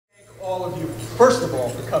all of you, first of all,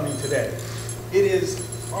 for coming today. It is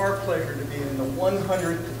our pleasure to be in the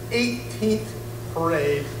 118th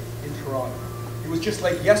parade in Toronto. It was just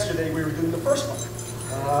like yesterday we were doing the first one.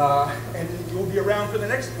 And you'll be around for the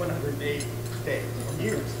next 108 days or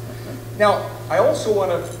years. Now, I also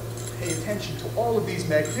want to pay attention to all of these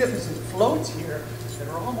magnificent floats here that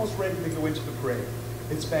are almost ready to go into the parade.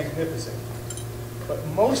 It's magnificent. But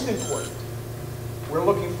most important, we're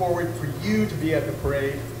looking forward for you to be at the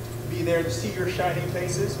parade, to be there to see your shining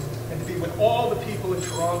faces, and to be with all the people in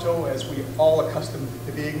Toronto as we all accustomed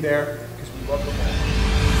to being there, because we love them all.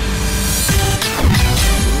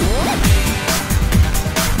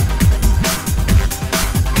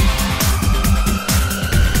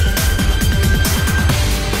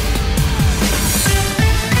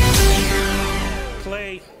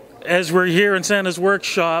 As we're here in Santa's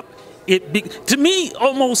workshop, to me,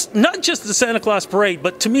 almost not just the Santa Claus parade,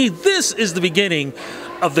 but to me, this is the beginning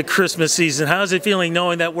of the Christmas season. How's it feeling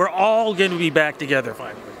knowing that we're all going to be back together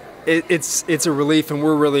finally? It's a relief, and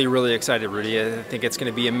we're really excited, Rudy. I think it's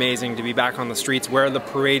going to be amazing to be back on the streets where the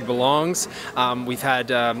parade belongs. We've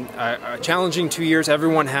had a challenging 2 years,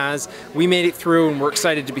 everyone has. We made it through, and we're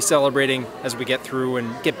excited to be celebrating as we get through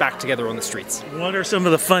and get back together on the streets. What are some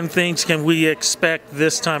of the fun things can we expect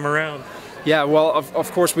this time around? Yeah, well,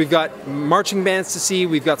 of course, we've got marching bands to see,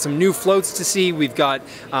 we've got some new floats to see, we've got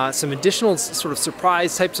some additional sort of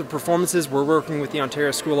surprise types of performances. We're working with the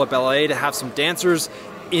Ontario School of Ballet to have some dancers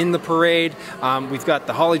in the parade. We've got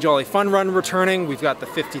the Holly Jolly Fun Run returning. We've got the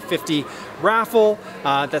 50-50 raffle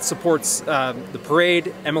that supports the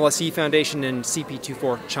parade, MLSE Foundation, and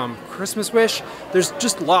CP24 Chum Christmas Wish. There's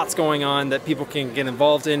just lots going on that people can get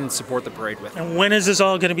involved in and support the parade with. And when is this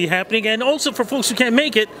all going to be happening? And also for folks who can't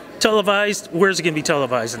make it, televised, where's it going to be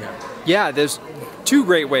televised now? Yeah, there's two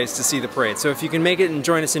great ways to see the parade. So if you can make it and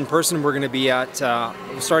join us in person, we're going to be at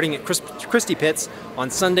starting at Christie Pits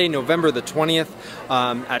on Sunday, November the 20th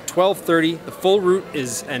at 12:30. The full route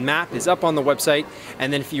and map is up on the website.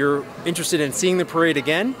 And then if you're interested in seeing the parade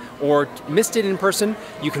again or missed it in person,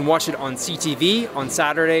 you can watch it on CTV on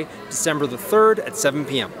Saturday, December the 3rd at 7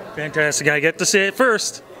 p.m. Fantastic. I get to say it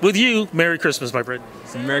first. With you, Merry Christmas, my friend.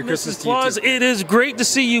 Merry Christmas to you Claus, too. it is great to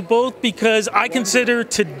see you both because I consider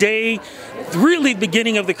today really the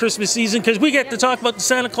beginning of the Christmas season because we get to talk about the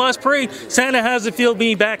Santa Claus parade. Santa, how's it feel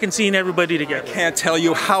being back and seeing everybody together? I can't tell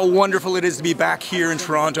you how wonderful it is to be back here in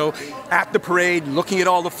Toronto at the parade, looking at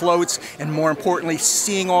all the floats, and more importantly,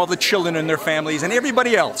 seeing all the children and their families and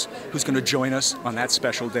everybody else who's going to join us on that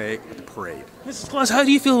special day at the parade. Mrs. Claus, how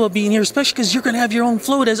do you feel about being here, especially because you're going to have your own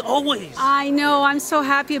float as always? I know, I'm so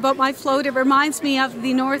happy about my float. It reminds me of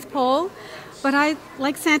the North Pole. But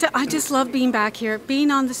like Santa, I just love being back here,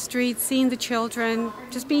 being on the streets, seeing the children,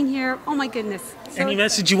 just being here. Oh my goodness. Any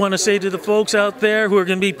message you want to say to the folks out there who are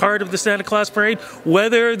going to be part of the Santa Claus parade,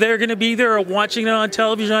 whether they're going to be there or watching it on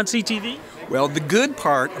television on CTV? Well, the good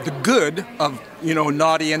of,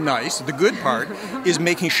 naughty and nice, the good part is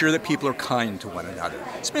making sure that people are kind to one another.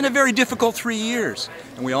 It's been a very difficult 3 years,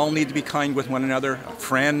 and we all need to be kind with one another, a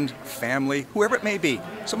friend, family, whoever it may be.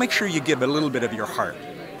 So make sure you give a little bit of your heart.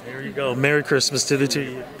 There you go. Merry Christmas to the two of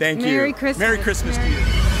you. Thank you. Merry Christmas. Merry Christmas to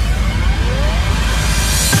you.